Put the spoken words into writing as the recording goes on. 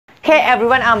Okay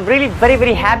everyone, I'm really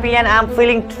very happy and I'm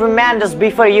feeling tremendous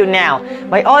before you now.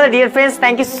 My all the dear friends,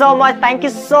 thank you so much.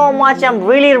 I'm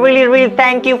really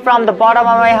thank you from the bottom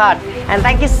of my heart, and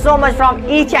thank you so much from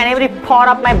each and every part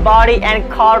of my body and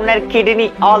corner,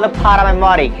 kidney, all the part of my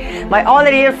body. My all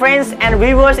the dear friends and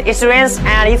viewers, students,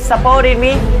 and you supported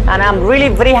me, and I'm really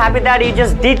very happy that you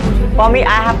just did for me.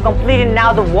 I have completed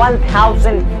now the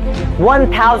 1000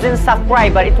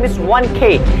 subscriber. It means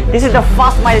 1k. This is the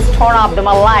first milestone of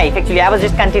my life. Actually, I was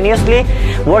just continuously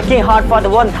working hard for the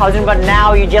 1000, but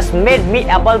now you just made me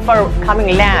able for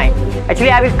coming live. Actually,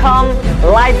 I will come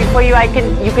live before you.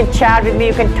 You can chat with me,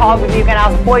 you can talk with me, you can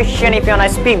ask question if you want to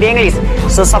speak the English.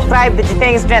 So subscribe the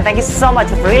Jitendra. Thank you so much.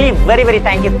 Really very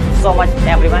thank you so much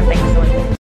everyone. Thank you so much.